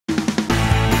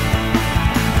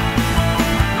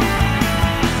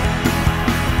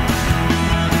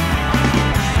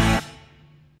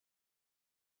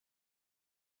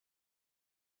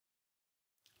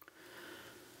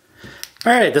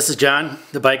Alright, this is John,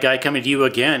 the bike guy, coming to you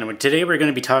again. Today we're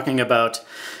going to be talking about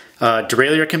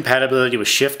derailleur compatibility with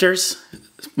shifters,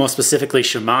 most specifically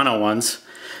Shimano ones.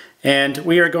 And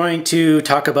we are going to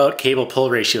talk about cable pull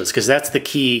ratios, because that's the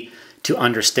key to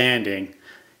understanding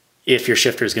if your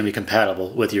shifter is going to be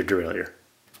compatible with your derailleur.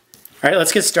 Alright,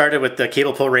 let's get started with the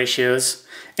cable pull ratios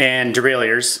and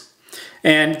derailleurs.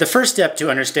 And the first step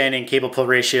to understanding cable pull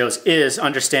ratios is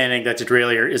understanding that the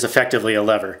derailleur is effectively a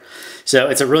lever. So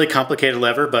it's a really complicated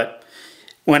lever, but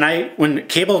when the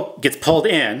cable gets pulled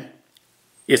in,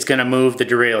 it's going to move the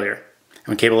derailleur.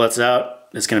 When cable lets out,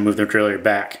 it's going to move the derailleur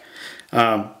back.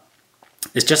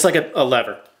 It's just like a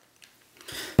lever.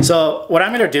 So what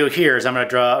I'm going to do here is I'm going to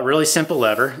draw a really simple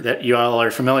lever that you all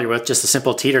are familiar with, just a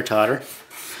simple teeter-totter.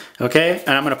 Okay,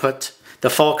 and I'm going to put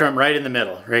the fulcrum right in the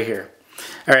middle, right here.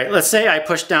 All right, let's say I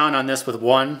push down on this with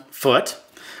 1 foot.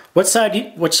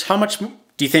 How much do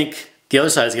you think the other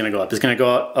side is going to go up? It's going to go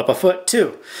up a foot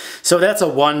too. So that's a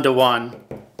 1-to-1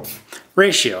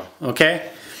 ratio, okay?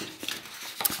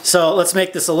 So let's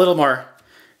make this a little more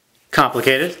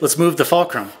complicated. Let's move the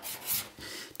fulcrum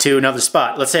to another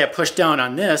spot. Let's say I push down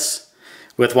on this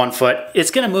with 1 foot. It's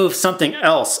going to move something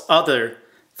else other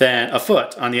than a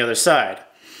foot on the other side.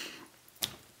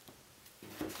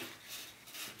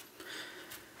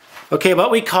 Okay,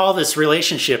 what we call this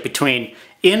relationship between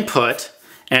input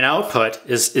and output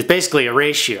is basically a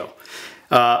ratio.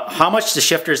 How much the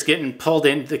shifter is getting pulled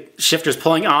in, the shifter is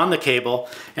pulling on the cable,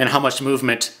 and how much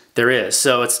movement there is.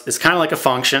 So it's kind of like a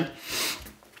function.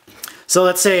 So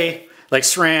let's say, like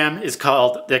SRAM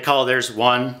they call theirs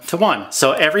 1-to-1.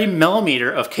 So every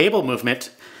millimeter of cable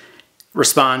movement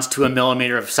responds to a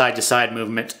millimeter of side-to-side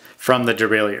movement from the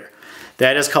derailleur.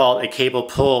 That is called a cable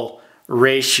pull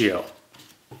ratio.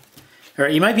 All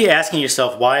right, you might be asking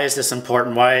yourself, why is this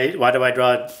important? Why do I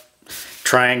draw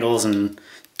triangles and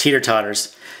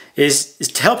teeter-totters? Is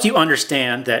to help you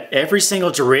understand that every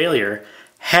single derailleur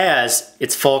has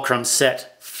its fulcrum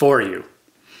set for you.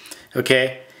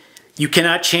 Okay? You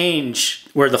cannot change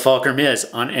where the fulcrum is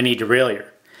on any derailleur.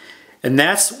 And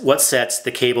that's what sets the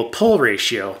cable pull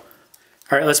ratio.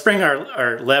 All right, let's bring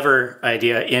our lever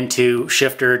idea into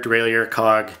shifter, derailleur,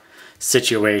 cog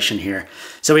situation here.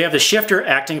 So we have the shifter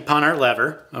acting upon our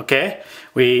lever, okay?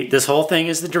 This whole thing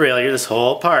is the derailleur, this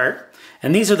whole part,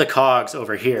 and these are the cogs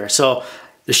over here. So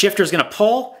the shifter is going to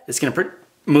pull, it's going to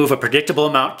move a predictable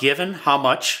amount given how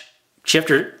much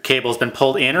shifter cable has been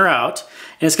pulled in or out,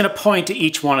 and it's going to point to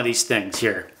each one of these things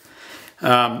here.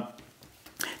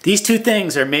 These two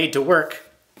things are made to work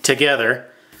together,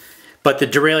 but the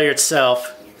derailleur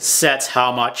itself sets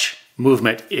how much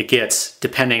movement it gets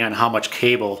depending on how much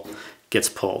cable gets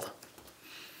pulled.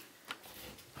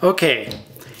 Okay,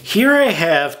 here I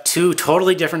have two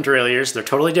totally different derailleurs. They're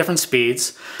totally different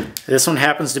speeds. This one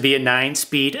happens to be a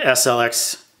 9-speed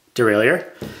SLX derailleur,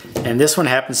 and this one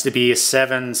happens to be a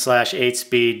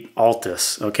 7/8-speed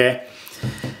Altus, okay?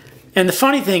 And the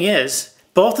funny thing is,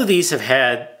 both of these have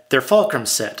had their fulcrum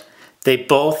set. They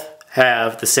both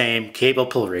have the same cable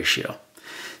pull ratio.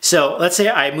 So let's say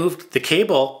I moved the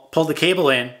cable, pulled the cable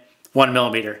in 1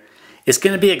 millimeter. It's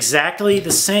going to be exactly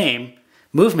the same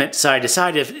movement side to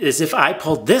side as if I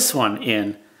pulled this one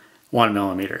in 1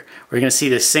 millimeter. We're going to see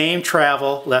the same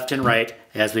travel left and right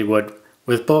as we would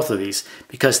with both of these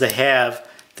because they have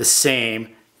the same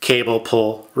cable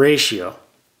pull ratio.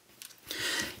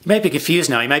 You might be confused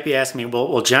now. You might be asking me,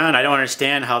 well John, I don't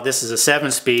understand how this is a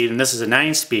 7-speed and this is a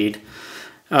 9-speed.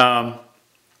 And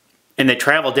they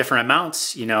travel different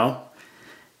amounts, you know,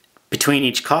 between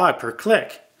each cog per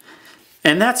click.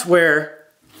 And that's where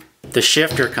the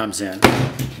shifter comes in.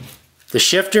 The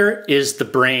shifter is the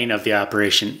brain of the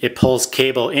operation. It pulls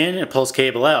cable in, it pulls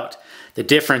cable out. The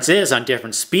difference is on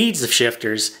different speeds of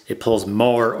shifters, it pulls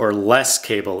more or less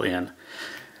cable in.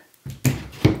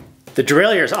 The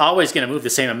derailleur is always going to move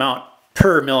the same amount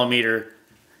per millimeter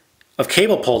of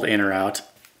cable pulled in or out.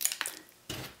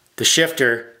 The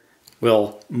shifter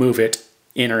will move it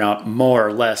in or out more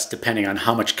or less depending on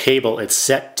how much cable it's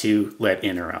set to let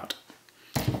in or out.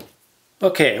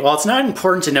 Okay, well, it's not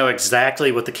important to know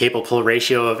exactly what the cable pull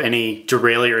ratio of any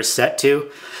derailleur is set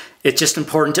to. It's just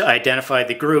important to identify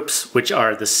the groups which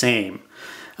are the same.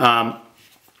 So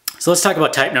let's talk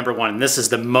about type number 1. This is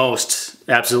the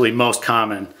absolutely most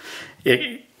common.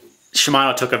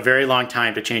 Shimano took a very long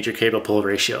time to change your cable pull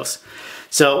ratios.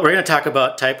 So we're going to talk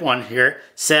about type 1 here.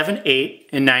 7, 8,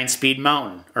 and 9-speed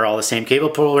mountain are all the same cable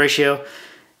pull ratio,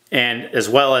 and as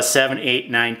well as 7,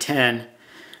 8, 9, 10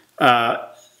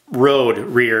 road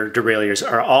rear derailleurs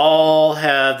all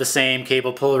have the same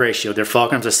cable pull ratio. Their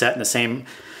fulcrums are set in the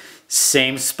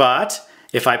same spot.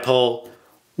 If I pull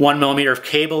 1 millimeter of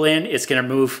cable in, it's going to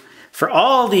move for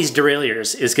all these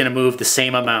derailleurs is going to move the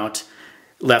same amount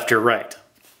left or right.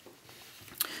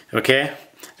 Okay,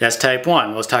 that's type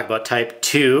 1. Let's talk about type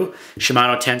 2,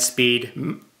 Shimano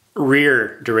 10-speed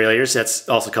rear derailleurs. That's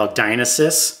also called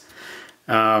dura-ace.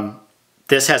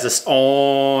 This has its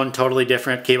own totally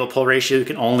different cable pull ratio. It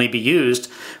can only be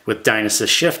used with dura-ace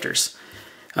shifters.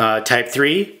 Type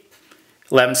 3,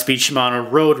 11-speed Shimano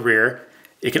road rear.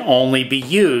 It can only be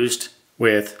used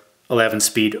with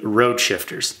 11-speed road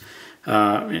shifters.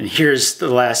 And here's the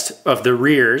last of the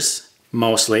rears,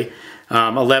 mostly.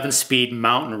 11-speed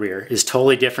mountain rear is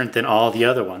totally different than all the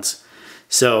other ones.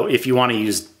 So if you want to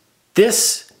use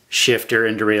this shifter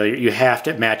and derailleur, you have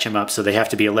to match them up. So they have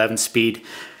to be 11-speed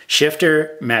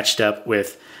shifter matched up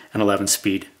with an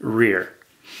 11-speed rear,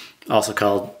 also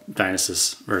called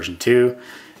dura-ace version 2.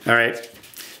 All right,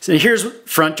 so here's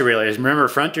front derailleurs. Remember,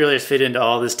 front derailleurs fit into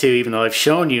all this too, even though I've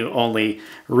shown you only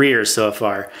rears so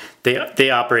far. They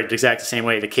operate exactly the same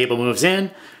way. The cable moves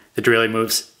in, the derailleur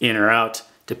moves in or out,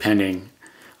 depending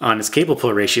on its cable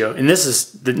pull ratio. And this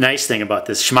is the nice thing about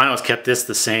this. Shimano's kept this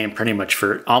the same pretty much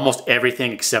for almost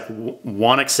everything except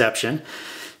one exception.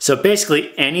 So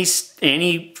basically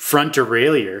any front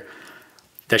derailleur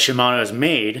that Shimano has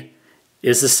made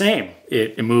is the same.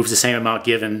 It moves the same amount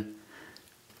given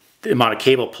the amount of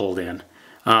cable pulled in.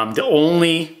 The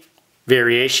only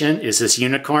variation is this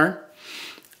unicorn,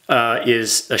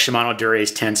 is a Shimano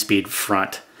dura-ace 10-speed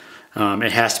front.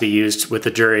 It has to be used with the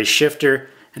dura-ace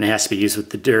shifter, and it has to be used with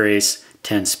the dura-ace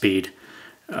 10-speed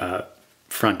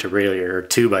front derailleur, or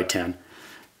 2x10,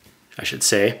 I should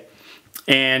say.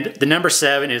 And the number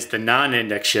 7 is the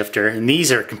non-index shifter, and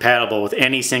these are compatible with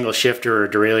any single shifter or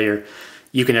derailleur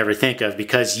you can ever think of,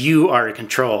 because you are in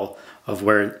control of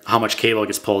how much cable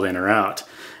gets pulled in or out.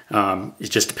 It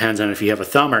just depends on if you have a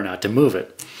thumb or not to move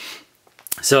it.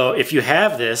 So if you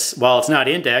have this, while it's not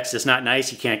indexed, it's not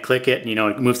nice, you can't click it, and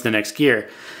it moves to the next gear,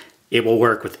 it will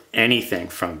work with anything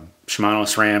from Shimano,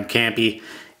 SRAM, Campy.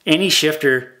 Any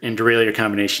shifter and derailleur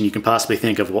combination you can possibly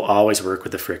think of will always work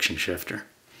with the friction shifter.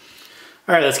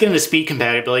 All right, let's get into speed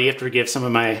compatibility. You have to forgive some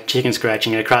of my chicken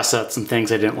scratching. I crossed out some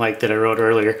things I didn't like that I wrote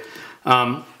earlier.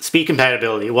 Speed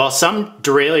compatibility. While some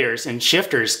derailleurs and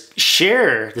shifters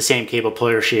share the same cable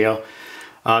pull ratio,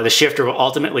 the shifter will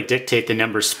ultimately dictate the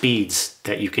number of speeds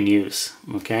that you can use,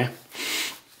 okay?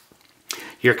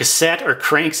 Your cassette or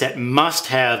crankset must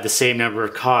have the same number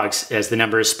of cogs as the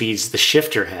number of speeds the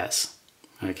shifter has,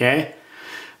 okay?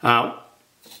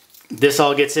 This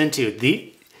all gets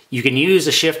into you can use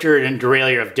a shifter and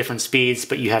derailleur of different speeds,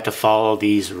 but you have to follow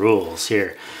these rules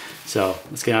here. So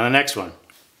let's get on to the next one.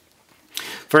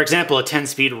 For example, a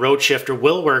 10-speed road shifter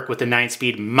will work with a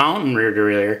 9-speed mountain rear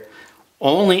derailleur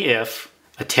only if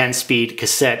a 10-speed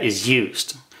cassette is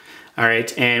used. All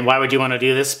right, and why would you want to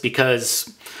do this?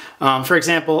 Because, for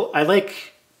example, I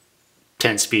like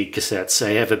 10-speed cassettes.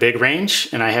 I have a big range,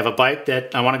 and I have a bike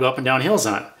that I want to go up and down hills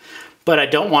on. But I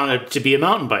don't want it to be a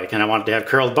mountain bike, and I want it to have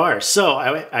curled bars. So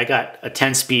I got a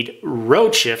 10-speed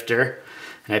road shifter,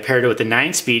 and I paired it with a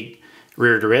 9-speed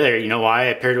rear derailleur. You know why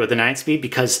I paired it with a 9-speed?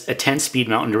 Because a 10-speed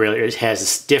mountain derailleur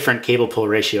has a different cable pull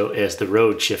ratio as the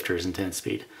road shifters in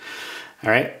 10-speed.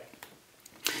 All right?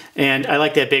 And I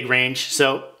like that big range,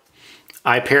 so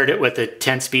I paired it with a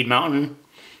 10-speed mountain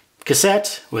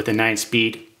cassette with a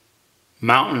 9-speed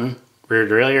mountain rear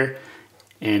derailleur,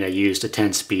 and I used a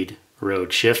 10-speed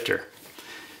road shifter.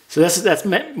 So that's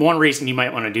one reason you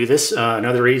might want to do this.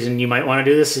 Another reason you might want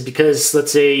to do this is because, let's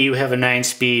say you have a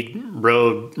 9-speed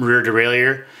road rear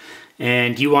derailleur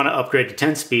and you want to upgrade to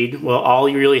 10-speed. Well, all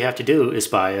you really have to do is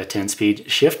buy a 10-speed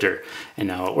shifter, and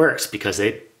now it works because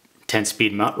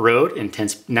 10-speed road and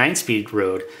 9-speed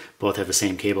road both have the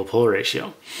same cable pull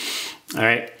ratio. All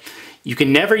right. You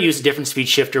can never use a different speed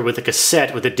shifter with a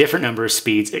cassette with a different number of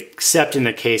speeds, except in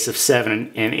the case of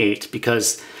 7 and 8,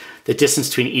 because the distance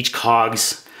between each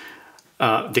cogs,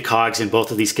 the cogs in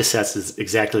both of these cassettes is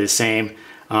exactly the same.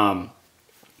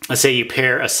 Let's say you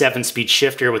pair a 7-speed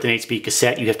shifter with an 8-speed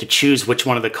cassette, you have to choose which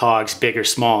one of the cogs, big or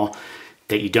small,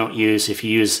 that you don't use. If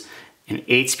you use an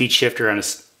 8-speed shifter on a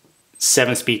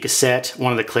 7-speed cassette,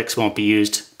 one of the clicks won't be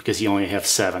used because you only have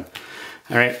 7.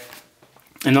 All right.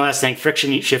 And the last thing,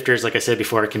 friction shifters, like I said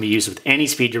before, can be used with any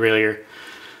speed derailleur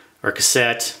or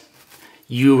cassette.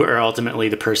 You are ultimately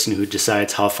the person who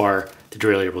decides how far the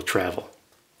derailleur will travel.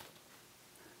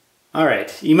 All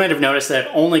right, you might have noticed that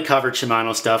I've only covered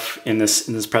Shimano stuff in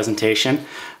this presentation.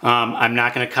 I'm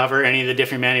not going to cover any of the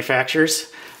different manufacturers,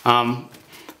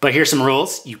 but here's some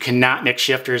rules. You cannot mix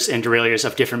shifters and derailleurs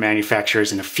of different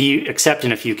manufacturers except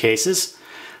in a few cases.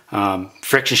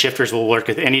 Friction shifters will work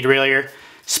with any derailleur.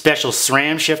 Special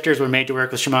SRAM shifters were made to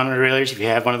work with Shimano derailleurs. If you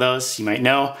have one of those, you might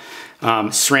know.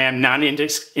 SRAM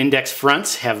non-index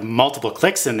fronts have multiple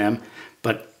clicks in them,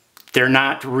 but they're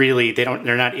not really,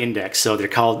 they're not indexed, so they're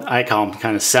called, I call them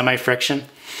kind of semi-friction.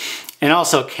 And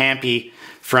also Campy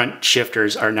front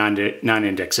shifters are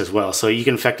non-indexed as well, so you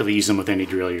can effectively use them with any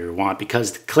derailleur you want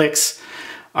because the clicks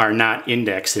are not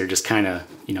indexed. They're just kind of,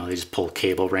 you know, they just pull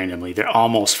cable randomly. They're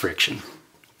almost friction.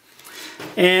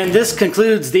 And this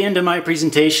concludes the end of my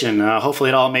presentation. Hopefully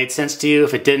it all made sense to you.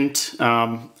 If it didn't,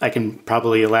 I can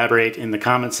probably elaborate in the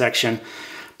comment section.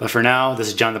 But for now, this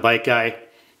is John the Bike Guy.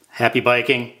 Happy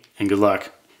biking and good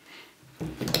luck.